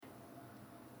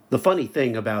The funny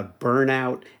thing about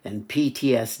burnout and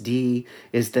PTSD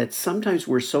is that sometimes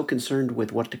we're so concerned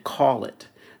with what to call it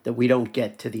that we don't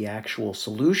get to the actual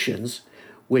solutions,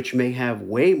 which may have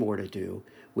way more to do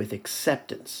with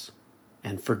acceptance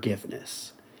and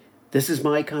forgiveness. This is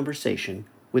my conversation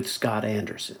with Scott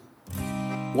Anderson.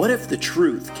 What if the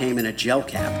truth came in a gel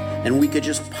cap and we could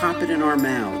just pop it in our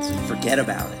mouths and forget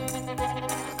about it?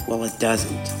 Well, it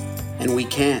doesn't, and we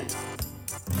can't.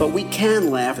 But we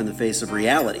can laugh in the face of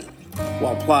reality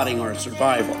while plotting our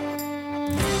survival.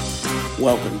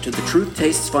 Welcome to the Truth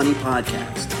Tastes Funny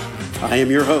podcast. I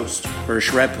am your host, Hirsch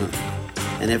Redpoon,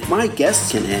 and if my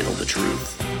guests can handle the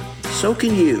truth, so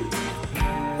can you.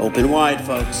 Open wide,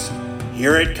 folks.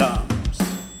 Here it comes.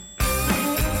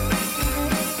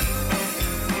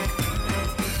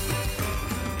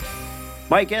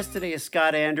 My guest today is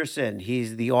Scott Anderson.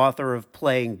 He's the author of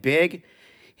Playing Big.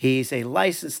 He's a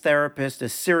licensed therapist, a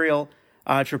serial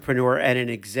entrepreneur, and an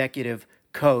executive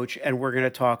coach. And we're going to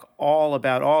talk all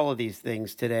about all of these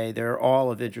things today. They're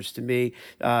all of interest to me.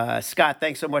 Scott,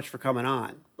 thanks so much for coming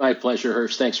on. My pleasure,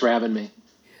 Hirsch. Thanks for having me.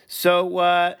 So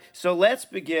let's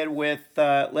begin with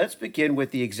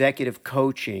the executive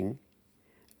coaching,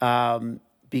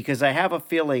 because I have a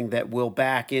feeling that we'll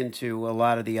back into a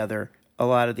lot of the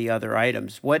other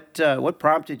items. What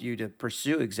prompted you to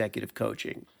pursue executive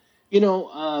coaching?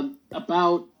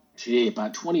 About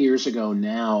 20 years ago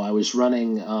now, I was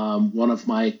running one of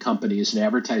my companies, an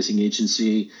advertising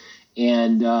agency,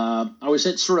 and I was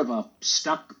at sort of a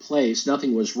stuck place.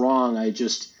 Nothing was wrong.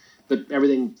 But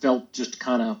everything felt just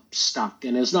kind of stuck.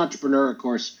 And as an entrepreneur, of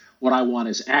course, what I want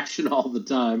is action all the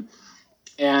time.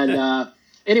 And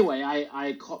anyway,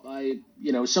 I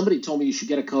somebody told me you should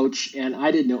get a coach, and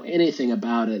I didn't know anything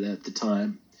about it at the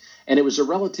time. And it was a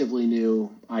relatively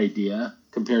new idea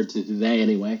compared to today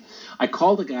anyway. I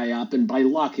called the guy up, and by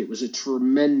luck, it was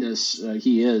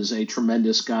he is a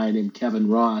tremendous guy named Kevin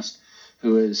Ross,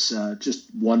 who is just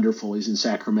wonderful. He's in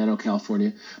Sacramento,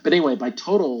 California. But anyway, by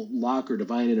total luck or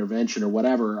divine intervention or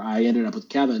whatever, I ended up with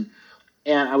Kevin.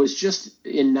 And I was just,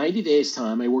 in 90 days'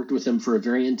 time, I worked with him for a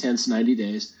very intense 90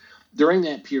 days. During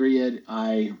that period,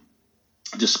 I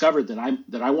discovered that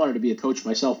I wanted to be a coach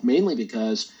myself, mainly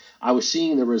because I was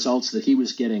seeing the results that he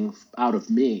was getting out of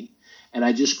me. And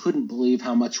I just couldn't believe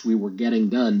how much we were getting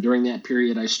done. During that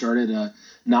period, I started a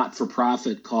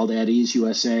not-for-profit called At Ease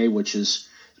USA, which has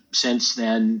since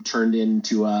then turned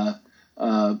into a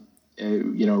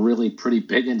really pretty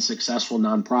big and successful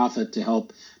nonprofit to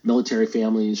help military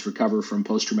families recover from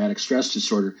post-traumatic stress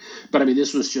disorder. But I mean,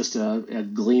 this was just a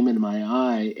gleam in my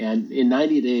eye. And in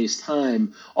 90 days'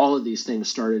 time, all of these things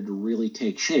started to really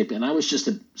take shape. And I was just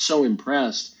so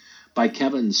impressed by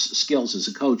Kevin's skills as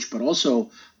a coach, but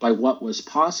also by what was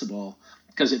possible,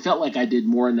 because it felt like I did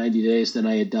more in 90 days than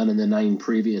I had done in the 9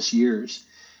 previous years.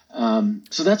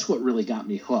 So that's what really got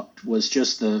me hooked, was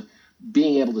just the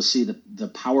being able to see the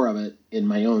power of it in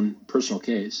my own personal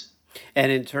case.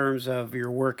 And in terms of your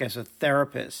work as a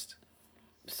therapist,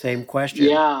 same question.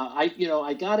 Yeah,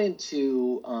 I got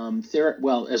into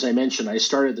as I mentioned, I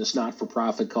started this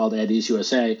not-for-profit called At Ease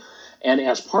USA, and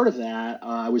as part of that,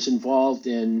 I was involved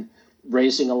in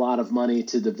raising a lot of money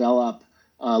to develop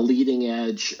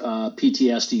leading-edge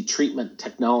PTSD treatment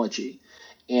technology.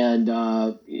 And,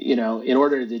 in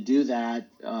order to do that,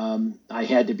 I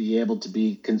had to be able to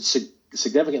be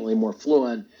significantly more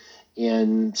fluent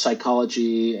in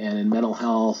psychology and in mental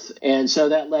health. And so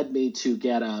that led me to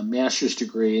get a master's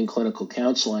degree in clinical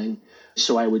counseling,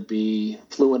 so I would be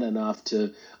fluent enough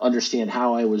to understand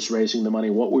how I was raising the money,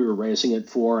 what we were raising it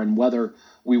for, and whether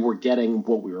we were getting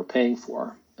what we were paying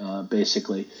for.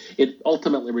 Basically, it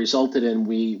ultimately resulted in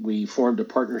we formed a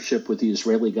partnership with the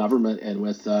Israeli government and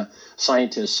with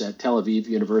scientists at Tel Aviv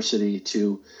University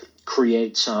to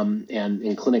create and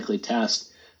clinically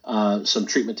test some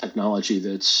treatment technology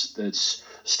that's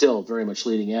still very much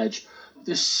leading edge.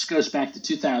 This goes back to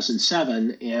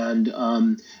 2007,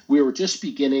 and we were just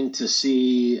beginning to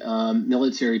see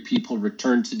military people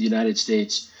return to the United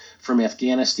States from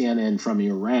Afghanistan and from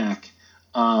Iraq.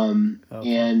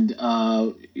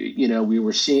 We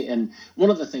were seeing, and one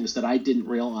of the things that I didn't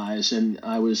realize, and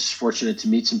I was fortunate to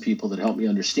meet some people that helped me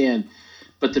understand,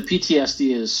 but the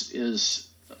PTSD is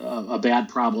a bad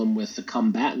problem with the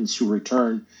combatants who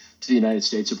return to the United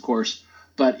States, of course,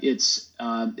 but it's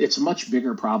a much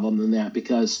bigger problem than that,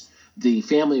 because the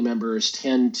family members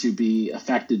tend to be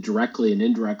affected directly and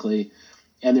indirectly.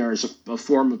 And there is a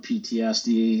form of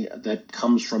PTSD that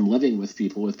comes from living with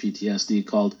people with PTSD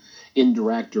called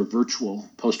indirect or virtual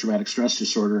post-traumatic stress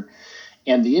disorder.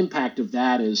 And the impact of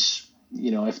that is,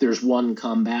 if there's one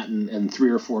combatant and 3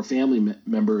 or 4 family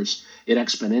members, it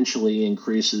exponentially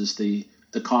increases the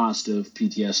the cost of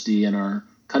PTSD in our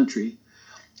country.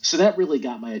 So that really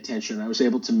got my attention. I was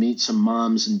able to meet some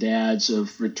moms and dads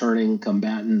of returning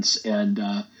combatants and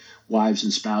wives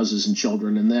and spouses and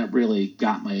children, and that really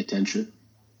got my attention.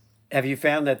 Have you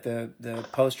found that the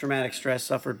post-traumatic stress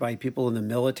suffered by people in the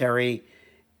military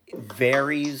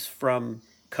varies from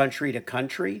country to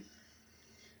country?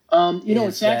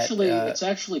 Is that It's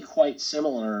actually quite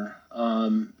similar.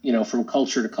 From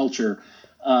culture to culture.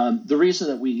 The reason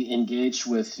that we engaged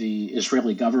with the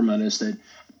Israeli government is that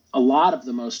a lot of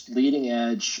the most leading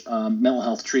edge mental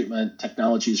health treatment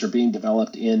technologies are being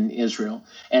developed in Israel,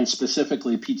 and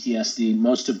specifically PTSD.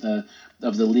 Most of the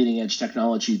leading edge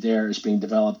technology there is being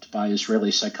developed by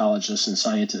Israeli psychologists and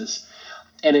scientists.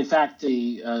 And in fact,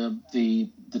 the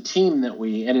team that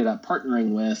we ended up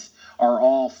partnering with are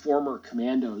all former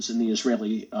commandos in the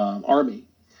Israeli army,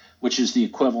 which is the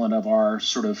equivalent of our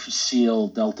sort of SEAL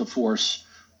Delta Force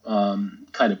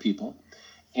kind of people.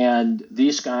 And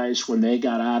these guys, when they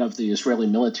got out of the Israeli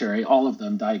military, all of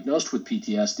them diagnosed with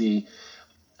PTSD.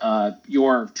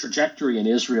 Your trajectory in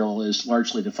Israel is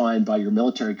largely defined by your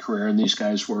military career, and these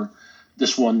guys were.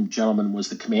 This one gentleman was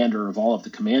the commander of all of the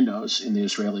commandos in the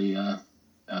Israeli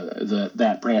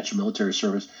that branch of military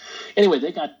service. Anyway,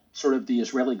 they got sort of the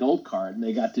Israeli gold card, and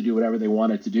they got to do whatever they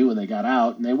wanted to do when they got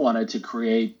out, and they wanted to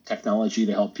create technology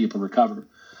to help people recover.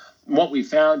 What we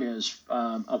found is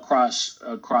across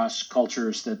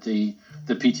cultures that the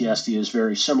PTSD is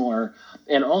very similar,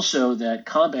 and also that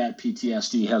combat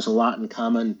PTSD has a lot in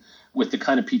common with the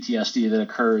kind of PTSD that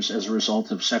occurs as a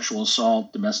result of sexual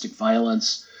assault, domestic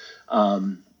violence,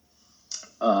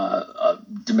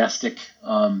 domestic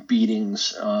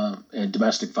beatings, and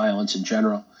domestic violence in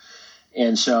general.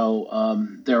 And so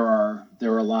there are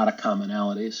a lot of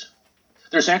commonalities.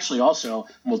 There's actually also,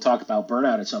 and we'll talk about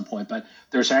burnout at some point, but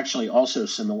there's actually also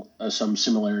some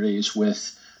similarities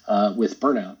with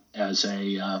burnout as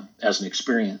an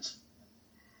experience.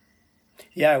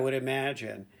 Yeah, I would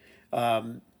imagine.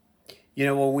 When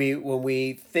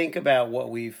we think about what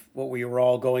we were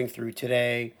all going through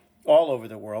today, all over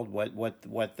the world,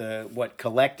 what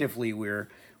collectively we're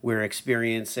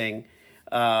experiencing,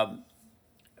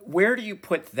 where do you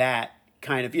put that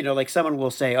kind of, like someone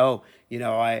will say, oh,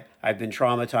 I've been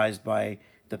traumatized by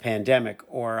the pandemic,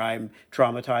 or I'm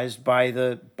traumatized by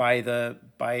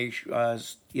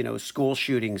school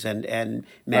shootings and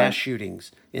mass Right.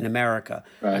 shootings in America.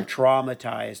 I'm Right.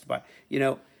 traumatized by,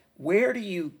 where do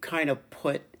you kind of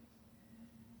put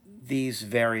these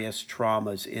various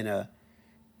traumas in a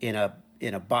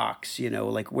box?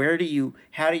 Like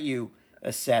how do you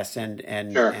assess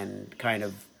Sure. and kind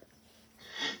of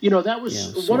That was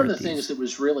one of sort the things these? that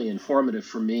was really informative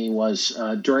for me was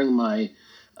during my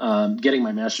getting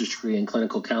my master's degree in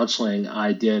clinical counseling.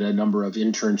 I did a number of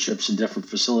internships in different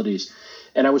facilities,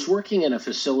 and I was working in a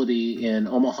facility in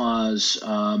Omaha's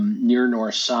near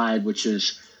North Side, which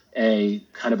is a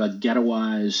kind of a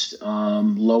ghettoized,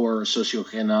 lower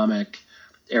socioeconomic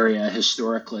area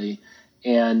historically,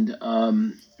 and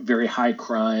very high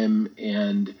crime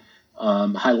and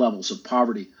high levels of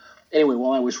poverty. Anyway,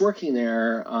 while I was working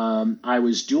there, I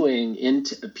was doing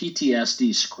PTSD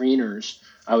screeners.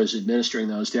 I was administering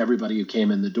those to everybody who came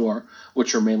in the door,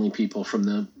 which are mainly people from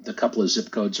the couple of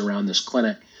zip codes around this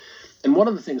clinic. And one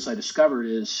of the things I discovered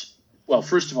is, well,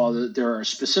 first of all, there are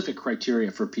specific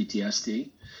criteria for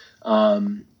PTSD.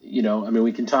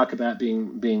 We can talk about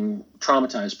being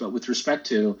traumatized, but with respect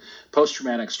to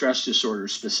post-traumatic stress disorder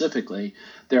specifically,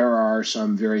 there are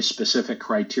some very specific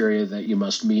criteria that you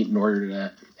must meet in order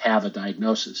to have a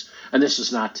diagnosis. And this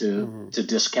is not to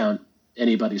discount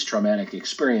anybody's traumatic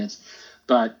experience,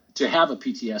 but to have a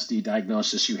PTSD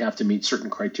diagnosis, you have to meet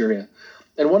certain criteria.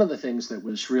 And one of the things that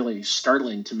was really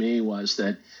startling to me was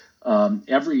that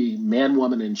every man,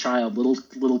 woman, and child,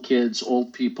 little kids,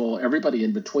 old people, everybody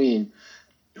in between,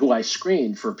 who I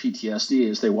screened for PTSD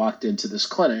as they walked into this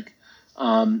clinic,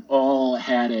 all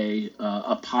had a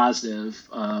positive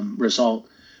result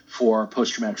for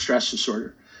post-traumatic stress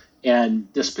disorder. And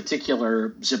this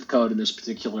particular zip code in this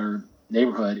particular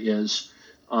neighborhood is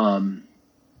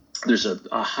there's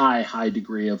a high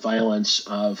degree of violence,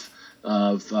 of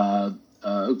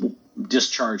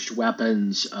discharged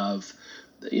weapons, of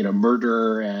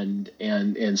murder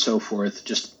and so forth,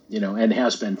 just and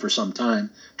has been for some time,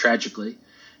 tragically.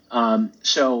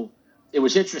 So it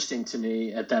was interesting to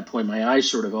me at that point. My eyes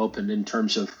sort of opened in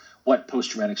terms of what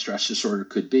post-traumatic stress disorder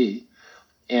could be,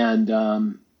 and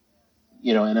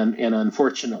and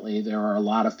unfortunately, there are a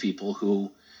lot of people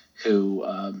who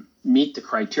meet the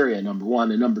criteria. Number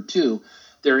one, and number two,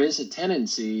 there is a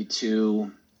tendency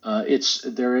to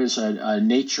there is a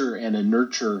nature and a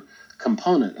nurture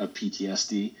component of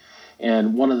PTSD.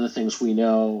 And one of the things we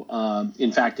know,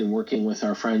 in fact, in working with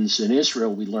our friends in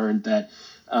Israel, we learned that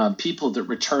people that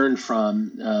returned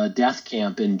from death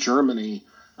camp in Germany,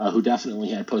 who definitely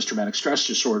had post-traumatic stress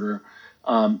disorder,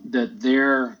 that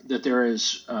there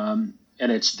is, and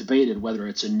it's debated whether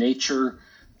it's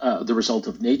the result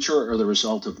of nature or the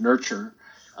result of nurture,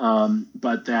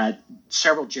 but that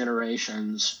several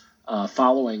generations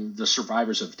following the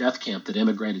survivors of death camp that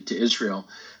immigrated to Israel,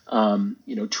 2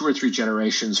 or 3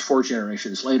 generations, 4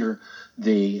 generations later,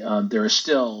 there is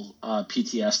still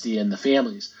PTSD in the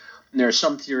families. And there's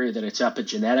some theory that it's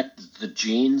epigenetic, that the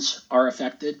genes are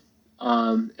affected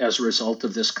as a result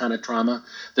of this kind of trauma,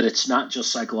 that it's not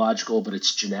just psychological, but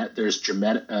it's there's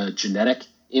genetic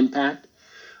impact.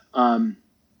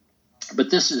 But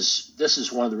this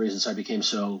is one of the reasons I became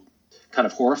so kind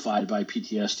of horrified by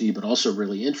PTSD, but also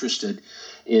really interested,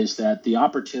 is that the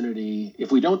opportunity,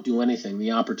 if we don't do anything,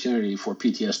 the opportunity for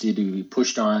PTSD to be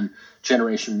pushed on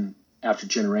generation after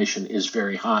generation is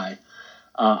very high.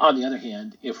 On the other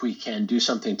hand, if we can do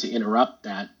something to interrupt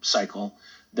that cycle,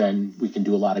 then we can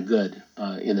do a lot of good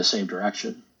in the same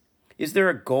direction. Is there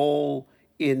a goal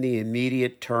in the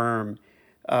immediate term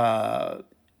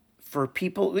for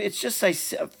people? It's just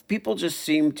people just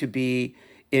seem to be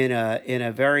in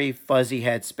a very fuzzy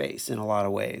headspace in a lot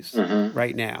of ways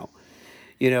right now.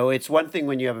 It's one thing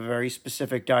when you have a very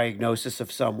specific diagnosis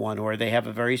of someone, or they have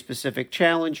a very specific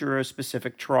challenge or a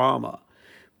specific trauma,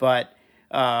 but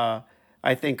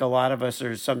I think a lot of us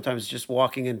are sometimes just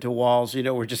walking into walls.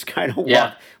 We're just kind of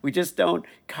we just don't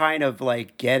kind of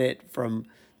like get it from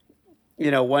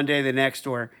one day to the next,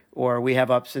 or we have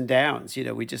ups and downs.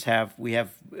 We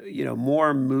have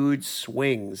more mood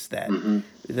swings that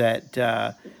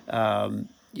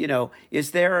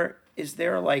is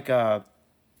there like a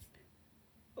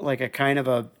kind of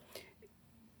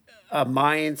a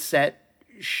mindset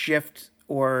shift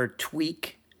or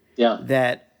tweak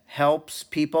that helps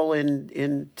people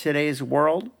in today's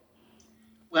world?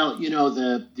 Well,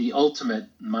 the ultimate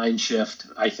mind shift,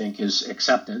 I think, is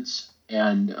acceptance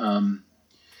and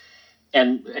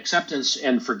acceptance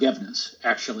and forgiveness,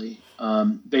 actually,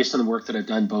 based on the work that I've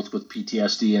done both with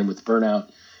PTSD and with burnout.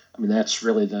 I mean, that's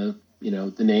really the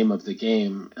name of the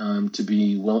game, to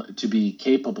be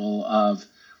capable of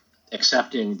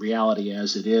accepting reality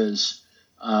as it is,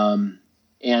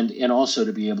 and also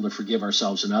to be able to forgive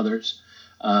ourselves and others.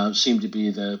 Seem to be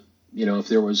if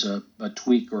there was a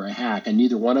tweak or a hack, and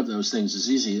neither one of those things is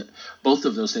easy. Both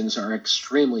of those things are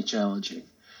extremely challenging.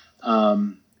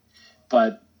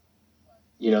 But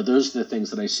those are the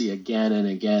things that I see again and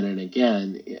again and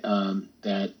again,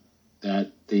 that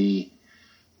the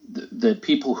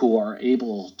people who are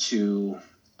able to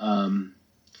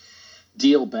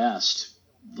deal best,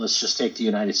 let's just take the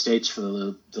United States for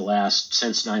the last,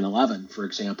 since 9/11, for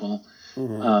example,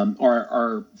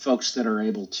 are folks that are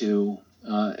able to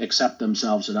accept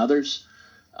themselves and others,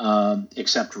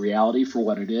 accept reality for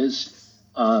what it is,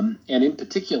 and in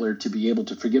particular to be able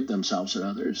to forgive themselves and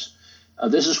others.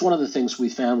 This is one of the things we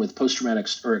found with with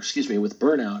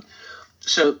burnout.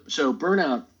 So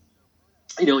burnout,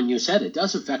 and you said it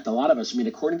does affect a lot of us. I mean,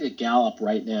 according to Gallup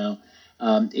right now,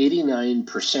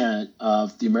 89%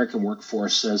 of the American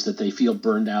workforce says that they feel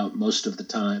burned out most of the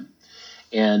time.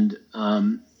 And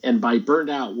by burned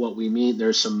out, what we mean, there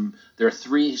are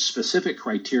 3 specific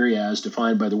criteria as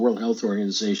defined by the World Health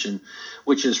Organization,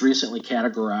 which has recently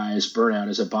categorized burnout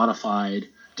as a bona fide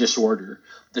disorder.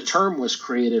 The term was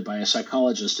created by a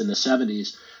psychologist in the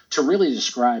 70s to really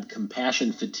describe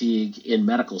compassion fatigue in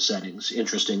medical settings,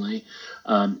 interestingly.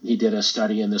 He did a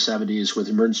study in the 70s with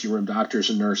emergency room doctors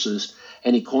and nurses,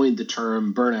 and he coined the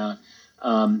term burnout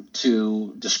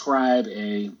to describe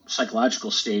a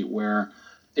psychological state where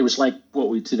it was like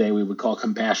what today we would call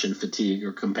compassion fatigue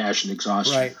or compassion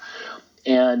exhaustion. Right.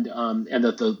 And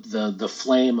that the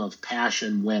flame of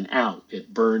passion went out.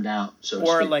 It burned out, so to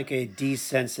speak. Or like a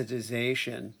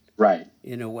desensitization. Right.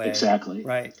 In a way. Exactly.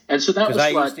 Right. And so that was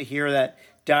because I used to hear that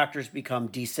doctors become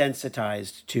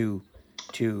desensitized to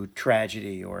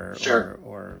tragedy or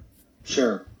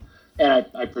Sure. And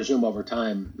I presume over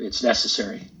time it's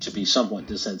necessary to be somewhat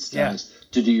desensitized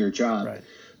to do your job. Right.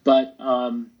 But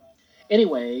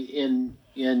anyway, in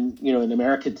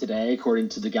America today, according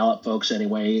to the Gallup folks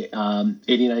anyway,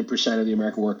 89% of the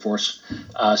American workforce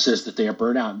says that they are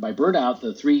burnt out. And by burnout,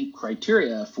 the 3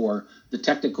 criteria for the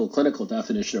technical clinical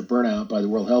definition of burnout by the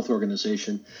World Health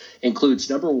Organization includes,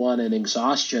 number 1, an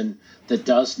exhaustion that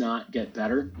does not get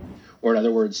better. Or in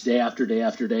other words, day after day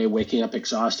after day, waking up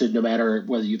exhausted, no matter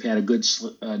whether you've had a good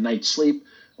night's sleep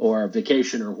or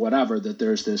vacation or whatever, that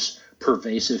there's this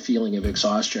pervasive feeling of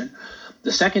exhaustion.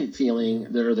 The second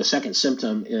feeling, or the second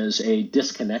symptom, is a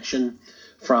disconnection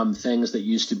from things that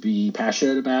used to be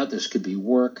passionate about. This could be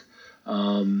work.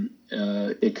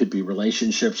 It could be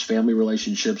relationships, family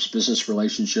relationships, business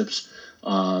relationships,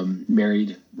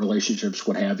 married relationships,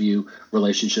 what have you,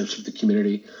 relationships with the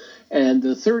community. And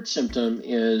the third symptom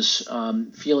is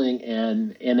feeling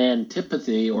an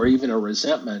antipathy or even a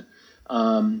resentment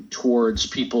towards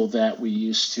people that we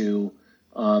used to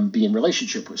be in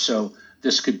relationship with. So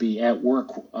this could be at work.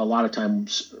 A lot of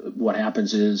times what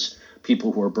happens is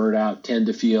people who are burnt out tend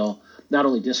to feel not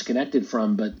only disconnected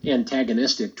from, but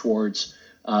antagonistic towards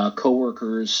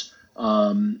coworkers,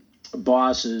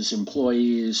 bosses,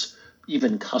 employees,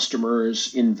 even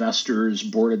customers, investors,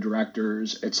 board of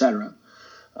directors, etc.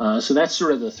 So that's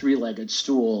sort of the three-legged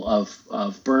stool of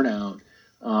burnout.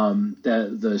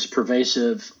 This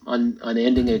pervasive,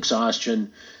 unending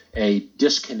exhaustion, a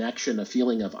disconnection, a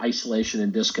feeling of isolation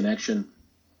and disconnection.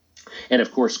 And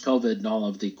of course, COVID and all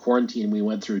of the quarantine we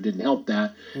went through didn't help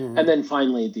that. Mm-hmm. And then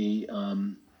finally,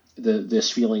 this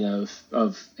feeling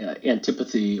of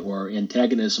antipathy or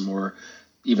antagonism or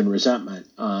even resentment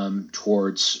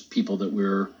towards people that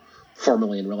we're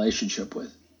formerly in relationship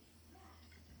with.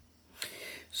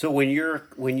 So when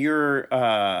you're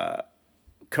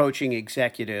coaching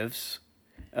executives,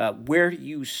 where do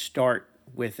you start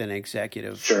with an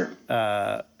executive? Sure.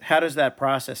 How does that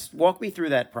process? Walk me through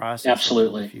that process.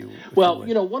 Absolutely.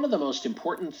 One of the most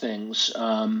important things,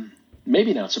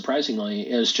 maybe not surprisingly,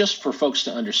 is just for folks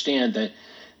to understand that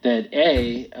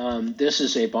this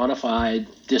is a bona fide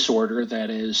disorder that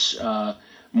is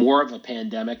more of a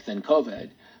pandemic than COVID.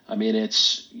 I mean,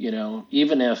 it's,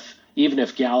 even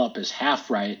if Gallup is half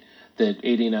right, that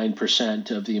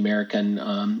 89% of the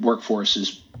American workforce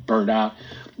is burned out,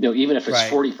 even if it's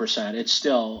 40%, it's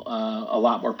still a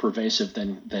lot more pervasive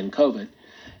than COVID.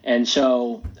 And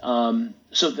so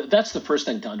that's the first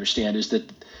thing to understand is that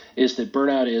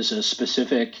burnout is a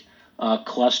specific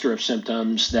cluster of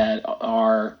symptoms that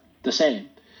are the same.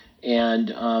 And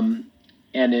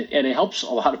it helps a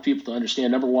lot of people to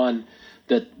understand, number one,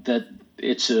 that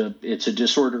it's a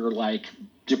disorder like,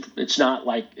 it's not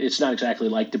exactly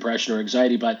like depression or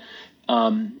anxiety, but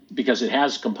because it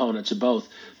has components of both,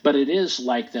 but it is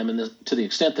like them to the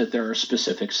extent that there are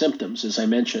specific symptoms, as I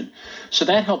mentioned. So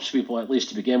that helps people, at least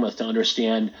to begin with, to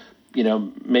understand,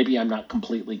 maybe I'm not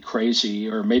completely crazy,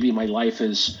 or maybe my life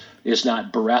is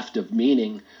not bereft of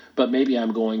meaning, but maybe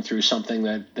I'm going through something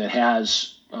that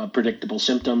has predictable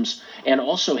symptoms and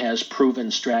also has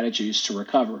proven strategies for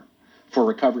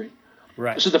recovery.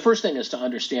 Right. So the first thing is to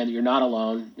understand that you're not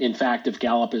alone. In fact, if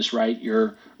Gallup is right,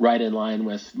 you're right in line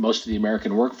with most of the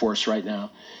American workforce right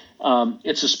now.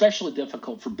 It's especially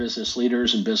difficult for business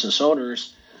leaders and business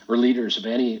owners or leaders of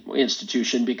any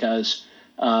institution because,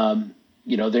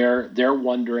 they're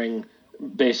wondering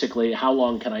basically, how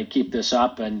long can I keep this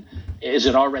up? And is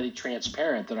it already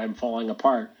transparent that I'm falling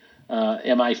apart?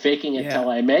 Am I faking it till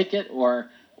I make it?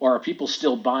 Or are people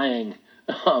still buying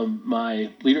my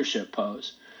leadership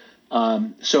pose?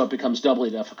 So it becomes doubly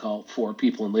difficult for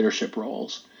people in leadership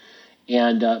roles.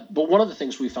 And but one of the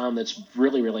things we found that's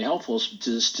really, really helpful is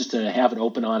just to have an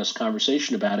open, honest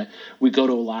conversation about it. We go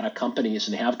to a lot of companies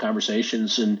and have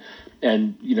conversations and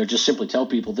just simply tell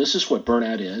people this is what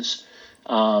burnout is.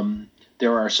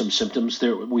 There are some symptoms.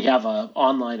 We have an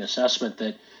online assessment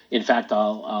that, in fact,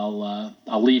 I'll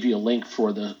leave you a link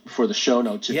for the show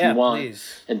notes if you want,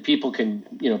 please. And people can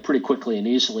pretty quickly and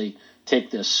easily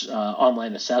take this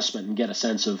online assessment and get a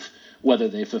sense of whether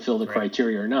they fulfill the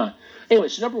criteria or not. Anyway,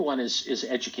 so number one is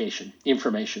education,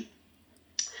 information.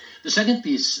 The second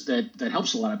piece that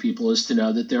helps a lot of people is to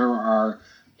know that there are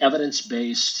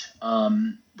evidence-based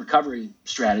recovery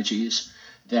strategies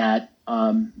that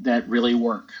really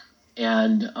work.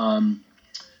 And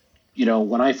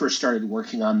when I first started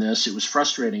working on this, it was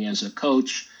frustrating as a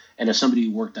coach and as somebody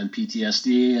who worked on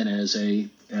PTSD and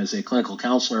as a clinical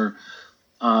counselor.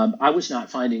 I was not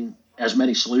finding as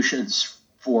many solutions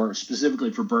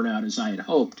specifically for burnout as I had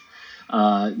hoped,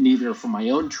 neither from my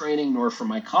own training nor from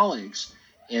my colleagues.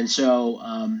 And so,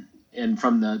 and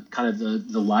from the kind of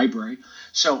the library.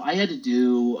 So I had to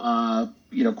do,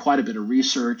 quite a bit of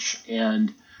research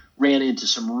and ran into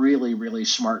some really, really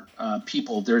smart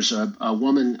people. There's a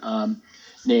woman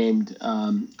named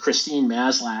Christine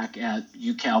Maslach at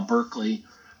UCal Berkeley,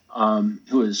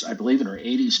 who is, I believe, in her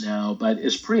 80s now, but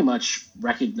is pretty much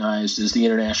recognized as the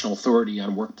international authority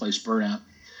on workplace burnout.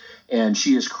 And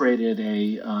she has created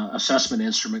a assessment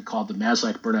instrument called the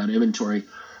Maslach Burnout Inventory.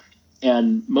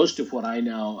 And most of what I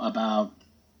know about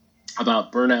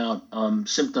burnout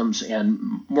symptoms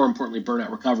and, more importantly,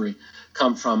 burnout recovery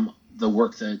come from the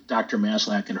work that Dr.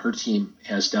 Maslach and her team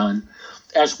has done.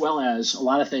 as well as a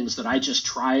lot of things that I just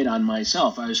tried on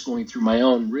myself. I was going through my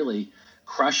own really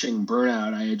crushing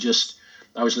burnout.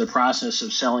 I was in the process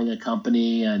of selling a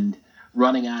company and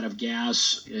running out of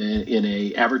gas in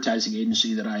a advertising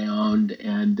agency that I owned,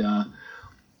 and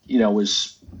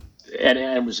was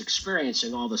and was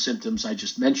experiencing all the symptoms I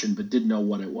just mentioned, but didn't know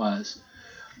what it was.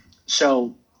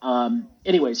 So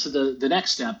anyway, so the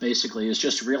next step basically is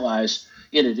just to realize,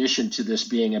 in addition to this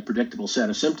being a predictable set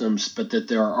of symptoms, but that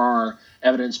there are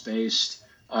evidence-based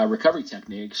recovery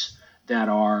techniques that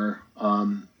are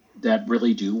that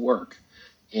really do work,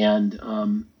 and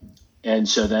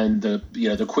so then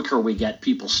the quicker we get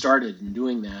people started in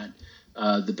doing that,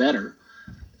 the better.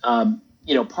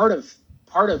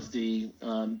 Part of the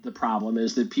problem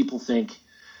is that people think,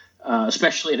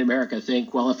 especially in America,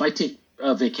 think, well, if I take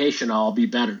a vacation, I'll be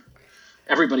better.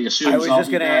 Everybody assumes I was I'll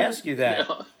just be going to better. ask you that.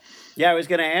 Yeah, I was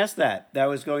going to ask that. That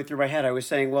was going through my head. I was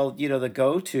saying, well, the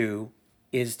go-to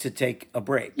is to take a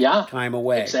break, Yeah, time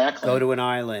away, exactly. go to an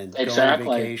island, go on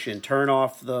Exactly. vacation, turn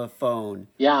off the phone.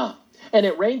 Yeah. And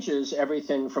it ranges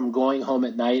everything from going home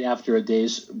at night after a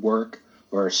day's work,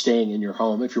 or staying in your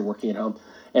home if you're working at home,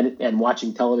 and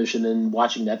watching television and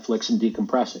watching Netflix and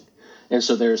decompressing. And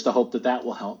so there's the hope that that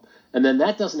will help. And then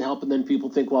that doesn't help, and then people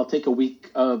think, well, I'll take a week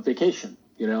of vacation,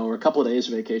 or a couple of days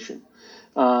of vacation.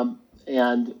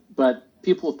 But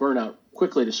people with burnout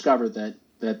quickly discover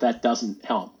that doesn't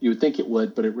help. You would think it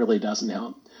would, but it really doesn't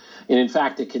help. And in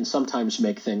fact, it can sometimes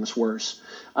make things worse.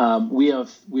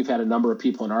 We've had a number of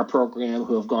people in our program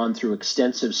who have gone through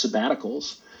extensive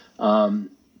sabbaticals,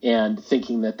 and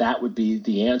thinking that would be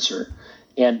the answer.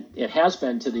 And it has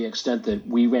been, to the extent that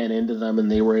we ran into them and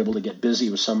they were able to get busy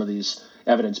with some of these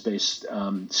evidence-based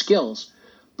skills.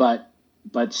 But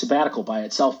sabbatical by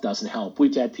itself doesn't help.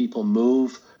 We've had people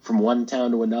move from one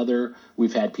town to another.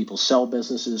 We've had people sell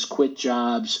businesses, quit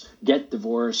jobs, get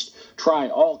divorced, try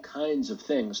all kinds of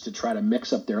things to try to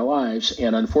mix up their lives.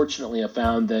 And unfortunately, I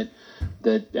found that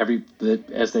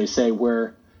as they say,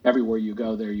 everywhere you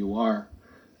go, there you are.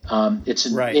 It's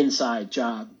an inside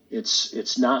job.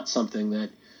 It's not something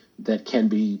that can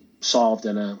be solved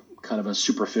in a kind of a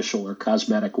superficial or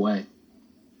cosmetic way.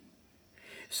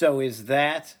 So is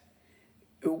that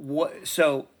what?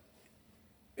 So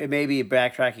it may be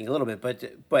backtracking a little bit,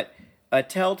 but a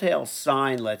telltale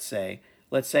sign. Let's say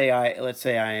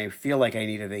I feel like I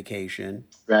need a vacation,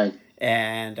 right?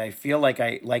 And I feel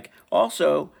like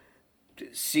also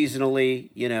seasonally.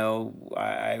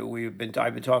 I've been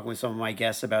talking with some of my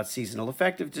guests about seasonal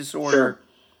affective disorder. Sure.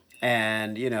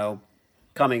 And,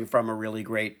 coming from a really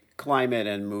great climate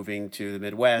and moving to the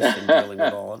Midwest and dealing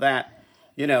with all of that,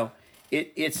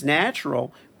 it's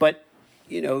natural. But,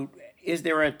 is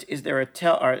there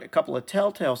a couple of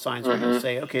telltale signs where you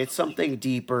say, okay, it's something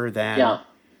deeper than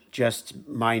just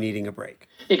my needing a break?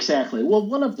 Exactly. Well,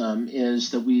 one of them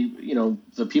is that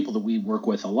the people that we work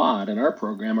with a lot in our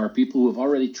program are people who have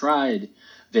already tried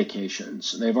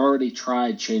vacations, and they've already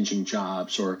tried changing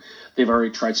jobs, or they've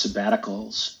already tried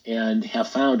sabbaticals, and have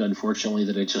found, unfortunately,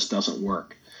 that it just doesn't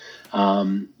work.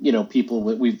 People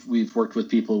we've worked with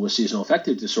people with seasonal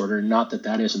affective disorder. Not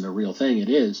that isn't a real thing; it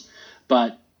is,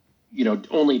 but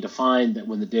only to find that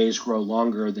when the days grow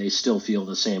longer, they still feel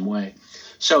the same way.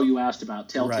 So you asked about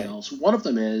telltales. Right. One of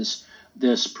them is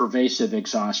this pervasive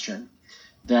exhaustion,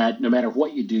 that no matter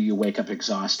what you do, you wake up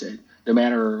exhausted. No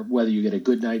matter whether you get a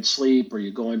good night's sleep or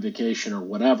you go on vacation or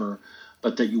whatever,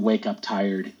 but that you wake up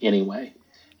tired anyway.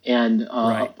 And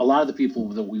a lot of the people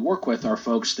that we work with are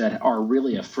folks that are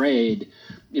really afraid,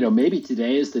 maybe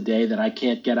today is the day that I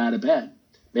can't get out of bed.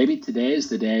 Maybe today is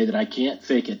the day that I can't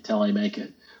fake it till I make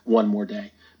it one more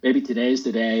day. Maybe today is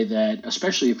the day that,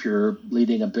 especially if you're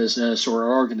leading a business or an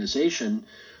organization,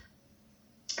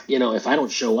 if I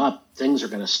don't show up, things are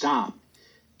going to stop.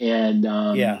 And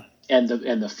And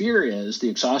the fear is, the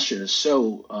exhaustion is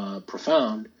so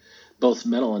profound, both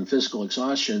mental and physical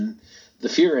exhaustion. The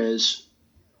fear is,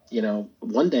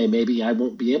 one day maybe I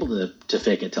won't be able to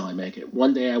fake it till I make it.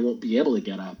 One day I won't be able to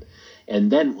get up, and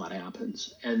then what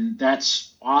happens? And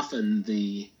that's often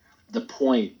the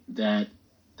point that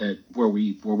where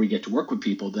we get to work with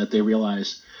people, that they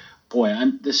realize, boy,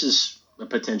 this is a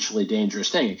potentially dangerous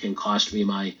thing. It can cost me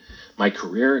my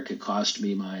career. It could cost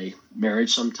me my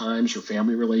marriage sometimes, or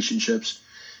family relationships.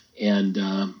 And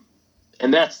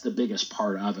that's the biggest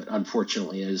part of it,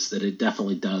 unfortunately, is that it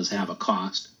definitely does have a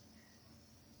cost.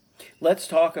 Let's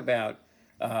talk about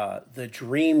the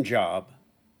dream job.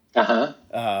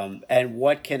 And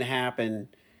what can happen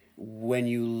when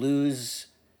you lose,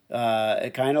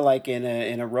 kind of like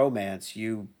in a romance,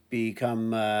 you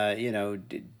become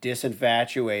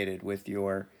disinfatuated with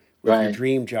your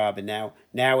dream job, and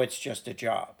now it's just a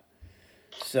job.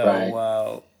 So, Right.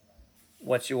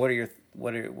 what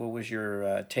was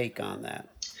your take on that?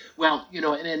 Well,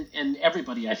 and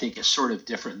everybody I think is sort of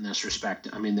different in this respect.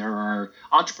 I mean, there are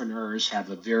entrepreneurs have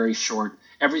a very short.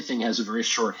 Everything has a very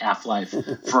short half life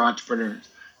for entrepreneurs,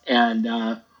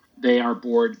 and they are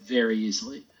bored very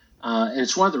easily. And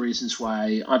it's one of the reasons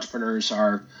why entrepreneurs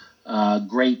are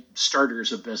great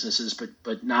starters of businesses,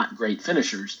 but not great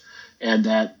finishers, and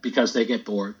that because they get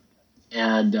bored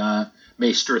and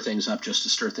may stir things up just to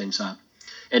stir things up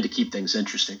and to keep things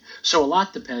interesting. So a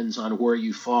lot depends on where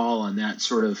you fall on that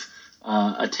sort of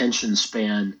attention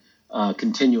span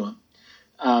continuum.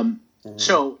 Mm-hmm.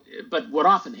 So, but what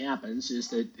often happens is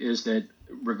that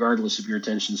regardless of your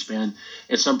attention span,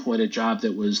 at some point a job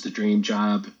that was the dream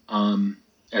job,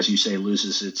 as you say,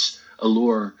 loses its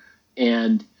allure,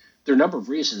 and there are a number of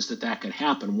reasons that that could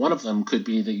happen. One of them could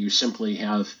be that you simply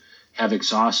have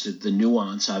exhausted the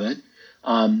nuance of it.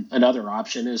 Another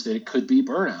option is that it could be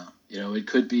burnout. It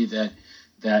could be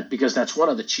that because that's one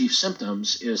of the chief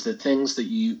symptoms is that things that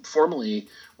you formerly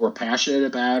were passionate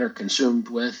about or consumed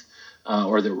with,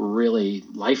 or that were really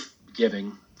life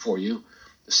giving for you,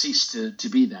 cease to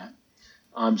be that.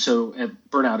 So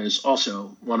burnout is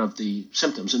also one of the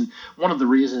symptoms, and one of the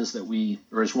reasons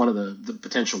or is one of the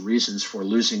potential reasons for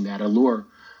losing that allure.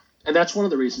 And that's one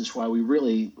of the reasons why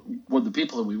when the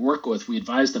people that we work with, we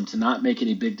advise them to not make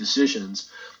any big decisions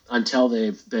until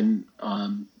they've been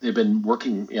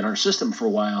working in our system for a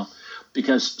while,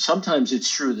 because sometimes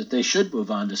it's true that they should move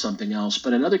on to something else,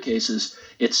 but in other cases,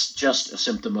 it's just a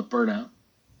symptom of burnout,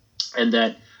 and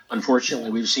that unfortunately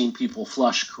Yeah. we've seen people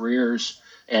flush careers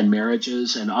and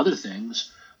marriages and other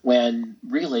things when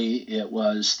really it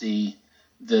was the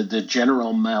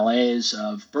general malaise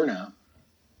of burnout.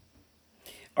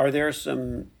 Are there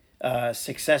some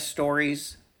success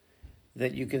stories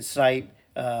that you can cite?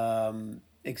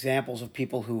 Examples of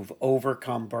people who've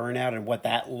overcome burnout and what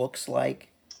that looks like?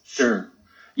 Sure.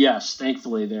 Yes,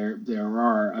 thankfully there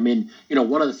are. I mean,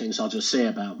 one of the things I'll just say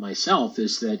about myself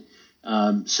is that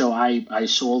so I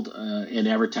sold an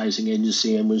advertising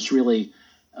agency and was really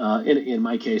in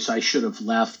my case I should have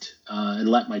left and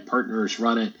let my partners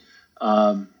run it.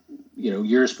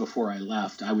 Years before I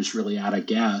left, I was really out of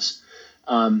gas.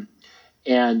 Um,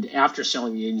 and after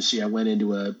selling the agency, I went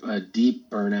into a deep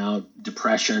burnout,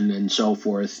 depression, and so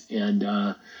forth. And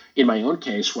in my own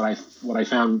case, what I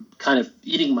found, kind of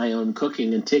eating my own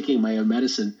cooking and taking my own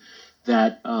medicine,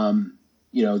 that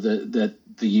the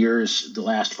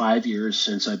last 5 years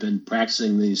since I've been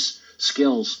practicing these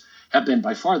skills have been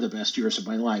by far the best years of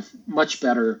my life, much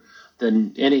better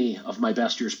than any of my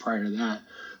best years prior to that.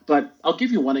 But I'll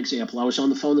give you one example. I was on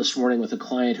the phone this morning with a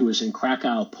client who is in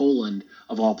Krakow, Poland,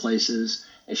 of all places,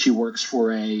 and she works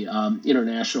for a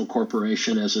international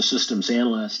corporation as a systems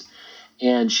analyst.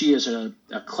 And she is a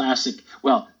classic.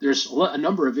 Well, there's a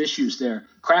number of issues there.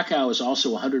 Krakow is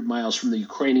also 100 miles from the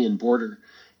Ukrainian border,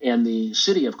 and the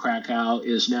city of Krakow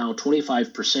is now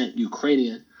 25%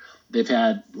 Ukrainian. They've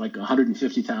had like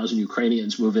 150,000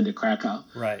 Ukrainians move into Krakow.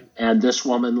 Right. And this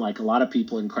woman, like a lot of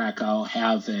people in Krakow,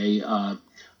 have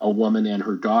a woman and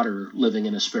her daughter living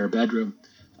in a spare bedroom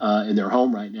in their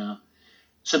home right now.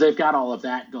 So they've got all of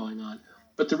that going on.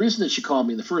 But the reason that she called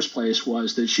me in the first place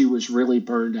was that she was really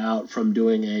burned out from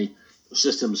doing a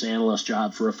systems analyst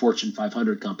job for a Fortune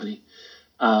 500 company,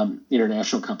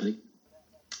 international company.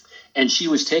 And she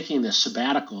was taking this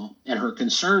sabbatical, and her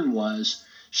concern was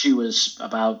she was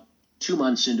about 2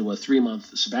 months into a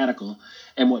 3-month sabbatical.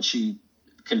 And what she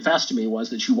confessed to me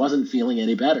was that she wasn't feeling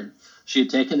any better. She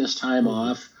had taken this time Hmm.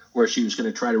 off where she was going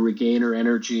to try to regain her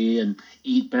energy and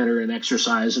eat better and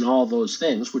exercise and all those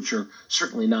things, which are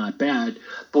certainly not bad.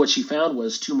 But what she found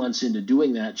was 2 months into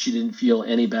doing that, she didn't feel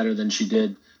any better than she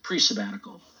did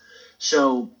pre-sabbatical.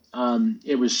 So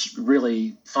it was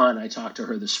really fun. I talked to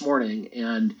her this morning,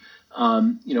 and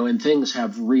and things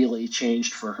have really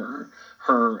changed for her.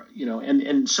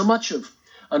 And so much of,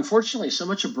 unfortunately, so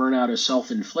much of burnout is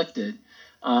self-inflicted.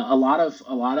 A lot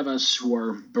of us who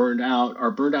are burned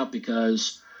out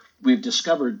because we've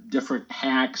discovered different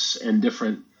hacks and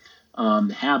different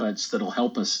habits that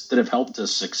have helped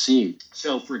us succeed.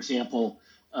 So, for example,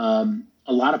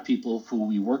 a lot of people who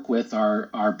we work with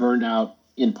are burned out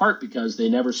in part because they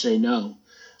never say no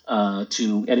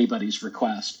to anybody's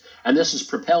request, and this has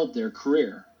propelled their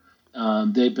career.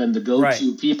 They've been the Right.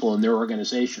 go-to people in their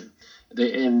organization,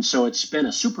 and so it's been a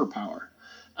superpower.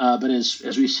 But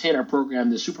as we say in our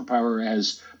program, the superpower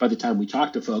has, by the time we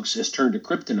talk to folks, has turned to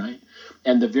kryptonite,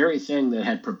 and the very thing that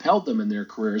had propelled them in their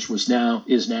careers is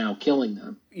now killing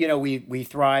them. We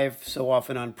thrive so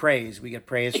often on praise. We get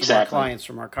praise from our Exactly. clients,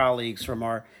 from our colleagues, from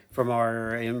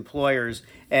our employers,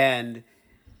 and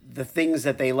the things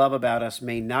that they love about us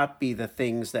may not be the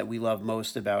things that we love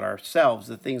most about ourselves.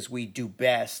 The things we do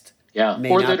best Yeah, may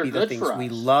or that not are be the good things for we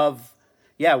us. love.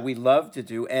 Yeah, we love to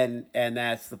do, and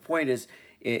that's the point. Is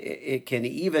it can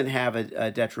even have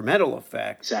a detrimental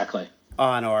effect Exactly.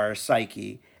 on our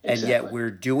psyche, and yet Exactly.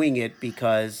 we're doing it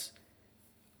because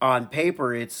on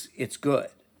paper it's good.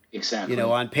 You know, Exactly.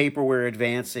 on paper we're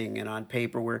advancing, and on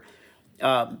paper we're.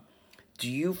 Um, do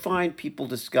you find people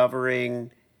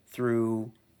discovering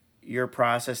through your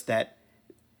process that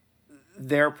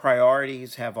their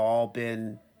priorities have all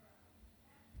been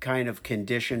kind of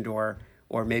conditioned, or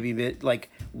maybe like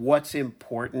what's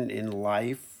important in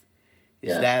life? Is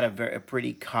Yes. that a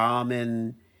pretty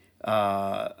common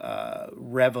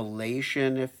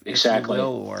revelation, if you Exactly.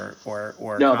 will,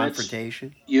 or No, that's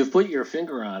confrontation? you've put your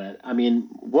finger on it. I mean,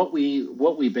 what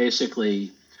we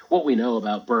basically what we know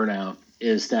about burnout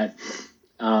is that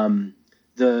um,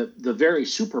 the very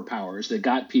superpowers that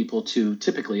got people to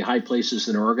typically high places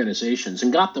in organizations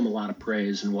and got them a lot of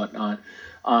praise and whatnot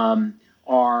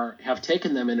are have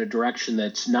taken them in a direction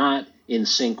that's not in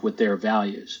sync with their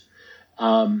values.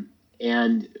 Um,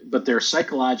 and but their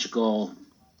psychological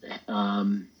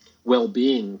um,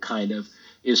 well-being kind of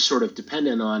is sort of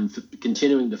dependent on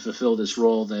continuing to fulfill this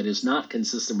role that is not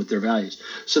consistent with their values.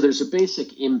 So there's a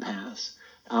basic impasse,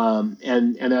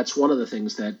 and that's one of the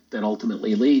things that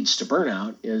ultimately leads to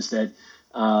burnout is that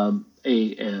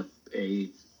a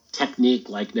technique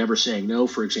like never saying no,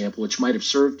 for example, which might have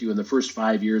served you in the first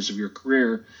 5 years of your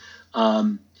career,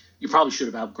 you probably should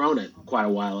have outgrown it quite a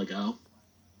while ago,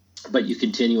 but you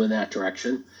continue in that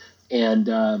direction.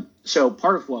 And so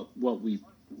part of what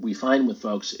we find with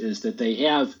folks is that they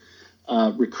have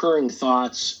recurring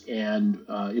thoughts and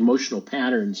emotional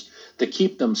patterns that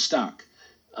keep them stuck.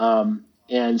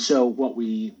 And so what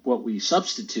we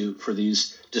substitute for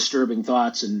these disturbing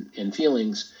thoughts and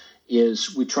feelings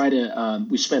is we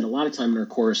spend a lot of time in our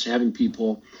course having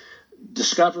people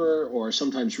discover or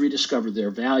sometimes rediscover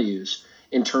their values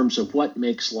in terms of what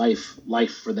makes life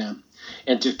for them,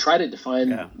 and to try to define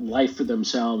Yeah. life for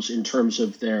themselves in terms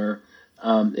of their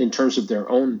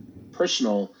own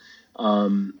personal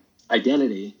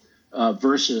identity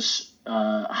versus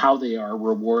how they are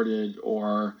rewarded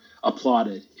or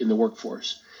applauded in the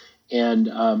workforce.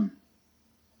 And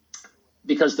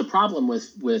because the problem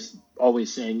with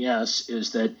always saying yes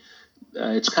is that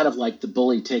it's kind of like the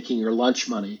bully taking your lunch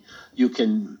money. You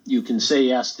can say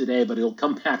yes today, but he'll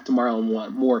come back tomorrow and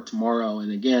want more tomorrow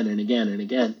and again and again and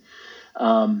again.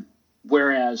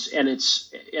 Whereas, and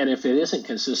if it isn't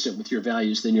consistent with your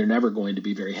values, then you're never going to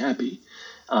be very happy,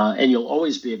 and you'll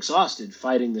always be exhausted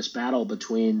fighting this battle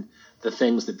between the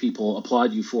things that people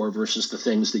applaud you for versus the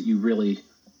things that you really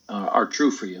are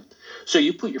true for you. So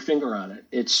you put your finger on it.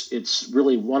 It's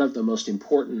really one of the most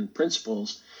important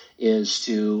principles is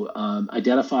to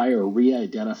identify or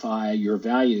re-identify your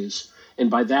values, and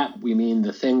by that we mean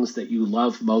the things that you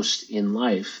love most in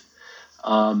life,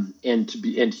 and to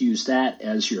use that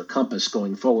as your compass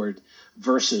going forward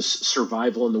versus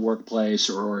survival in the workplace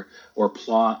or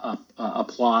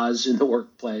applause in the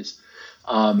workplace.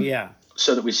 Yeah.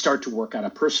 So that we start to work out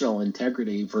of personal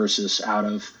integrity versus out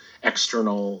of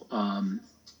external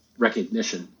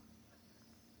recognition.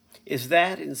 Is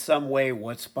that in some way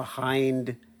what's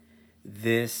behind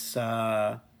this,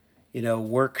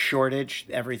 work shortage?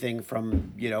 Everything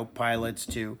from pilots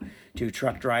to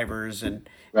truck drivers and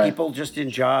Right. people just in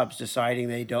jobs deciding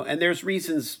they don't. And there's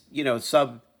reasons,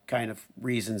 sub kind of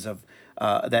reasons of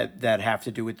that have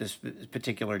to do with this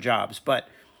particular jobs, but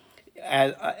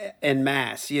en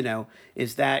masse,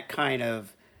 is that kind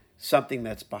of something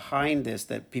that's behind this,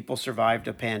 that people survived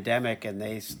a pandemic and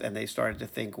they started to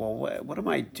think, well, what am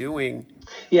I doing?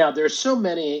 Yeah, there's so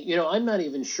many. I'm not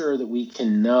even sure that we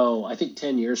can know. I think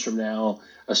 10 years from now,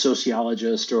 a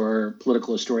sociologist or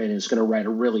political historian is going to write a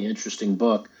really interesting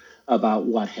book about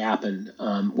what happened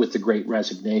with the Great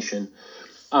Resignation.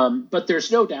 But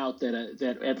there's no doubt that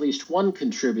at least one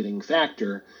contributing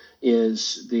factor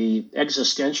is the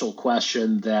existential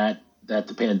question that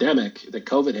the pandemic, that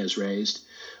COVID has raised,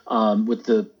 with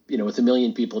a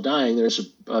million people dying.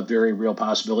 There's a very real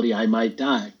possibility I might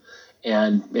die,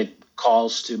 and it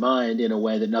calls to mind in a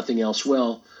way that nothing else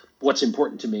will. What's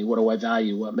important to me? What do I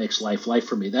value? What makes life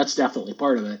for me? That's definitely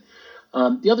part of it.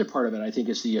 The other part of it, I think,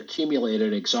 is the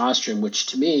accumulated exhaustion, which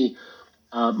to me,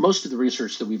 most of the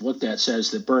research that we've looked at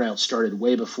says that burnout started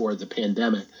way before the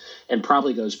pandemic and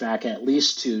probably goes back at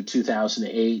least to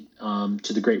 2008,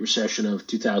 to the Great Recession of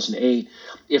 2008,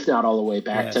 if not all the way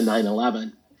back to Yes.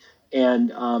 9/11.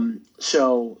 And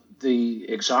so the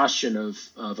exhaustion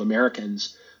of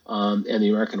Americans and the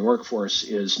American workforce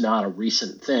is not a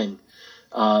recent thing.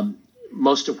 Um,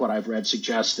 most of what I've read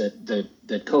suggests that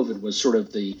COVID was sort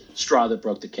of the straw that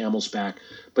broke the camel's back,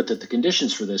 but that the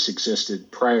conditions for this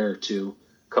existed prior to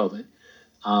COVID.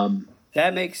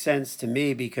 That makes sense to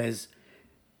me because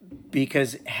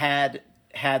had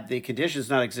the conditions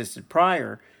not existed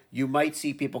prior, you might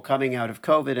see people coming out of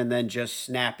COVID and then just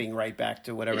snapping right back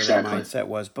to whatever their mindset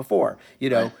was before.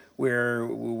 Right.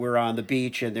 We're on the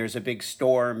beach and there's a big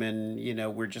storm and,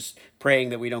 we're just praying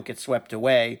that we don't get swept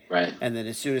away. Right. And then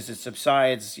as soon as it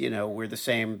subsides, we're the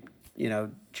same,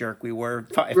 jerk we were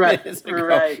 5 minutes ago.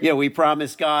 Right. We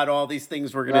promised God all these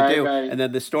things we're going to do. Right. And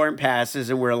then the storm passes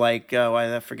and we're like, oh,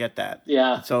 I forget that.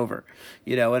 Yeah. It's over.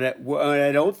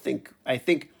 I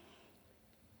think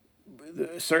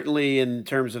certainly in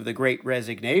terms of the Great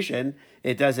Resignation,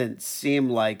 it doesn't seem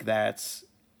like that's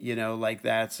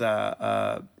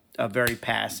a very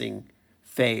passing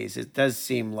phase. It does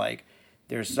seem like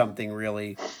there's something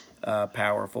really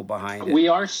powerful behind it. We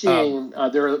are seeing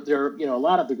there a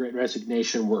lot of the Great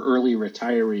Resignation were early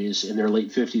retirees in their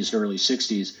late 50s and early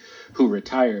 60s who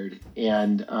retired,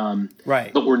 and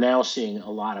right. But we're now seeing a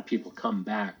lot of people come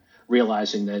back,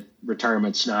 realizing that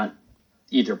retirement's not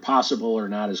either possible or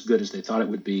not as good as they thought it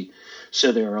would be.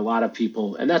 So there are a lot of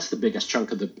people, and that's the biggest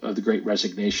chunk of the Great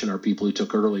Resignation, are people who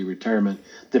took early retirement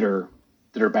that are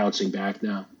bouncing back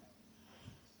now.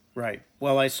 Right.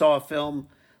 Well, I saw a film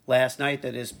last night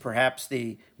that is perhaps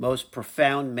the most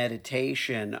profound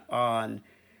meditation on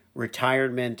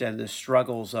retirement and the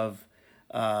struggles of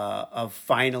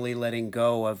finally letting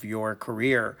go of your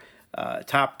career.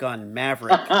 Top Gun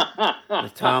Maverick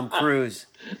with Tom Cruise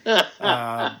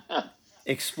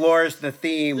explores the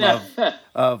theme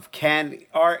of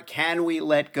can we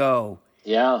let go?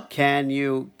 Yeah. Can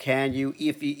you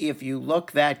if you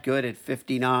look that good at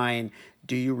 59,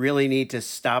 do you really need to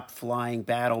stop flying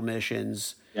battle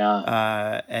missions?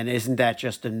 Yeah. And isn't that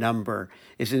just a number?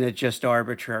 Isn't it just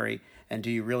arbitrary? And do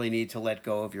you really need to let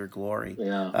go of your glory?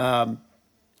 Yeah.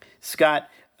 Scott,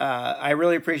 I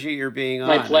really appreciate your being on.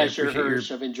 My pleasure,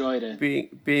 Hirsch. I've enjoyed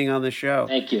it. Being on the show.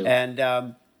 Thank you. And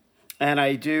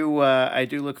I do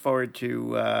look forward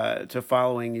to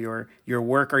following your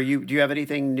work. Do you have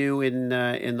anything new in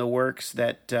the works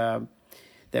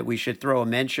that we should throw a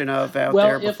mention of out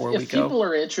there before we go? If people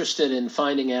are interested in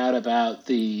finding out about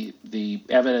the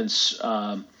evidence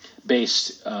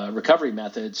based recovery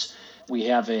methods, we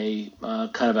have a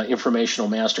kind of an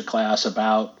informational masterclass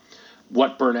about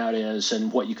what burnout is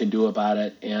and what you can do about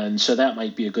it. And so that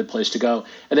might be a good place to go.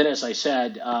 And then, as I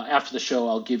said, after the show,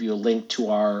 I'll give you a link to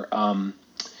our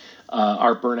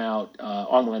burnout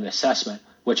online assessment,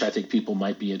 which I think people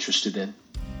might be interested in.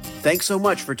 Thanks so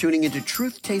much for tuning into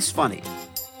Truth Tastes Funny.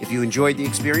 If you enjoyed the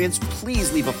experience,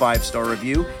 please leave a 5-star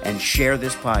review and share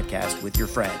this podcast with your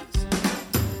friends.